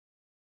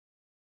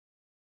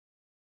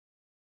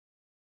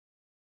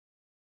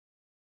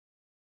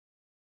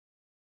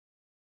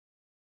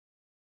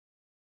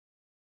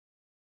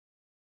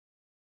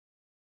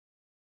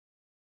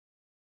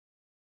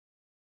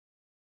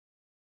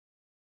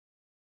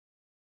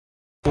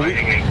Why you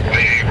ain't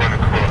run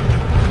across?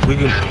 We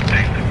can,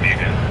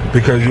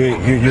 because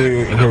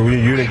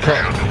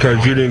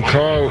you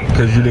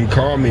didn't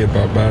call me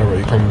about battle.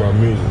 You called me about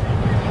music.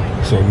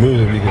 So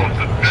music we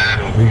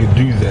can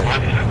do that.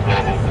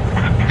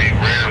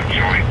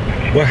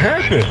 What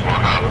happened?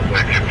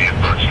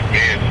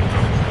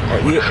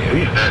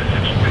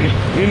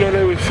 You know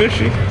they was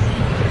fishy.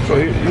 So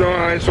you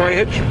know so I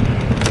ain't hit you.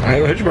 I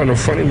ain't gonna hit you about no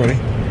funny money.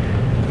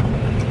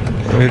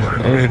 I'm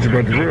gonna hit you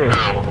about the real.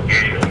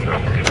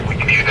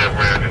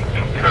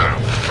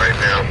 Right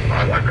now,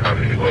 I cut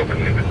you up and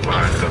leave it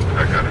lined up.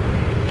 I got it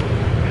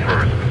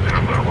first, and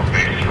I'm gonna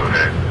make sure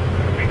that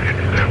we get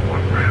to that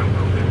one round.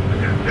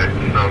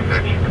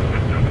 That you can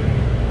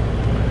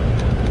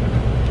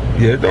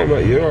do. Yeah, it don't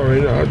matter. You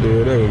already know I'll do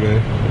whatever,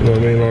 man. You know what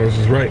I mean? As long as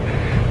it's right,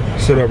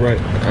 set up right,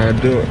 I'll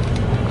do it.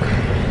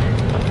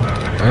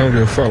 I don't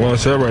give a fuck. When I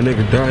set up right,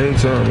 nigga die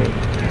anytime, man.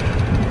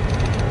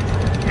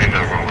 Ain't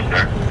nothing wrong with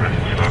that.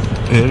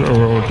 Yeah, ain't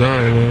nothing wrong with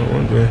dying, man.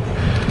 One day.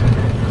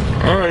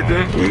 All right,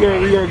 then. We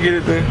gonna get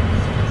it then.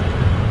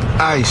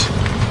 Ice.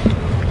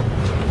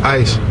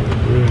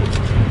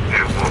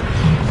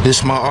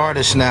 This my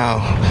artist now.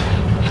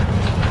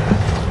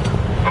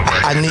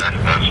 I need.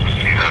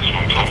 That's what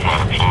I'm talking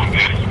about.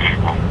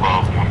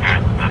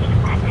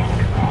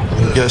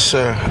 Yes,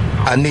 sir.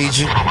 I need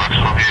you.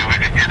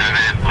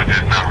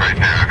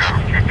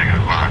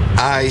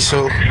 Alright,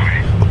 so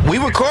we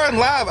recording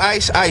live,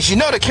 Ice. Ice, you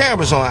know the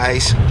camera's on,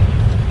 Ice.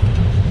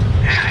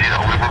 Yeah,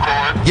 we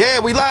recording? Yeah,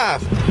 we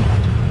live.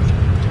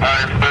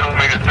 Alright, so it don't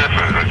make a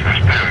difference. It's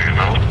just still, you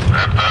know.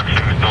 After I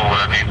finish doing what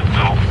I need to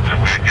do, then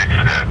we'll get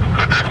to that.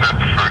 Because that's not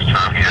the first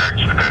time he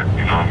asked for that.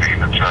 You know what I mean?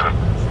 To try to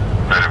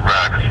let it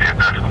ride to see if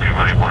that's what he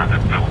really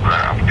wanted to do. But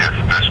I'm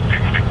guessing that's what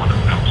he really wanted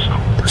to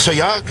do. So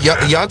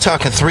y'all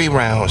talking 3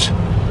 rounds.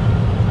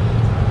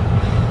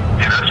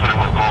 Yeah, that's what it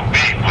was going to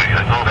be. But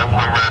I know that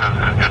one round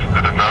is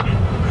good enough.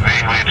 If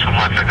ain't way too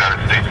much, I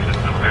got to say to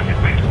do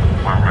anyway.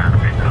 One round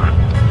to be good.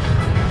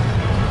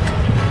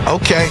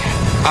 Okay.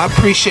 I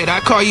appreciate it.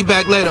 I'll call you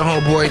back later,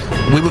 homeboy.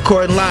 We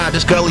recording live.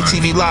 This Gully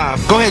TV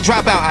live. Go ahead,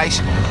 drop out, Ice.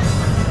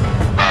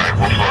 Alright,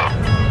 what's up?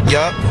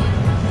 Yup.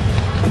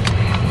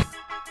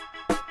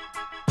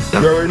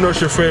 You already know it's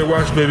your favorite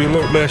watch, baby.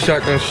 Look, man,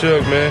 Shotgun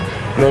Suge, man.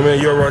 You know, man,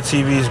 URL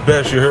TV's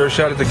best. You heard?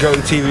 Shout out to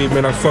Gully TV,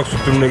 man. I fucks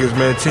with them niggas,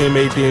 man. Team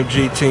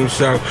ADMG, Team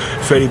South,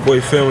 Fetty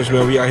Boy Films,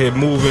 man. We out here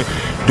moving,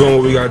 doing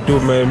what we gotta do,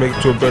 man. Make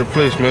it to a better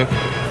place, man.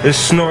 It's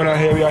snowing out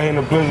here. We out here in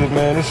the blizzard,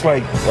 man. It's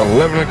like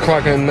 11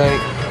 o'clock at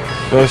night.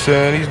 You know what I'm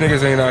saying? These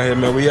niggas ain't out here,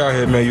 man. We out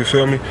here, man. You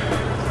feel me?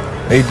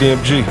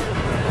 ADMG.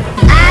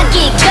 I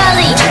get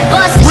Gully,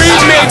 bust a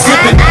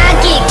shot. I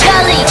get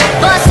Gully,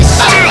 bust a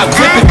shot.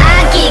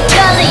 I get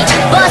Gully,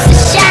 bust